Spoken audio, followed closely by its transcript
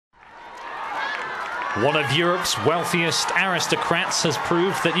One of Europe's wealthiest aristocrats has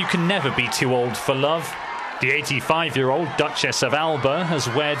proved that you can never be too old for love. The 85-year-old Duchess of Alba has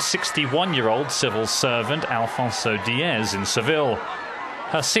wed 61-year-old civil servant Alfonso Díez in Seville.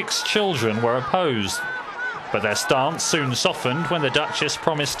 Her 6 children were opposed, but their stance soon softened when the Duchess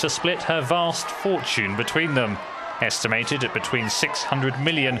promised to split her vast fortune between them, estimated at between 600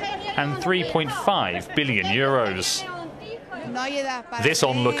 million and 3.5 billion euros. This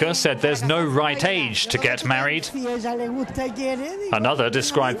onlooker said there's no right age to get married. Another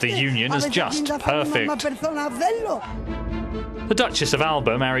described the union as just perfect. The Duchess of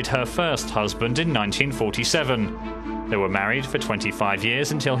Alba married her first husband in 1947. They were married for 25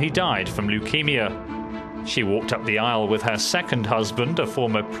 years until he died from leukemia. She walked up the aisle with her second husband, a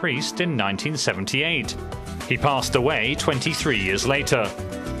former priest, in 1978. He passed away 23 years later.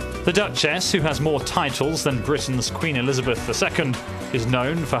 The Duchess, who has more titles than Britain's Queen Elizabeth II, is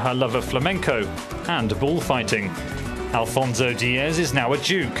known for her love of flamenco and bullfighting. Alfonso Díez is now a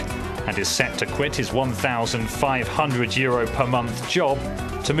duke and is set to quit his €1,500 per month job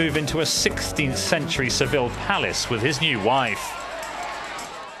to move into a 16th century Seville palace with his new wife.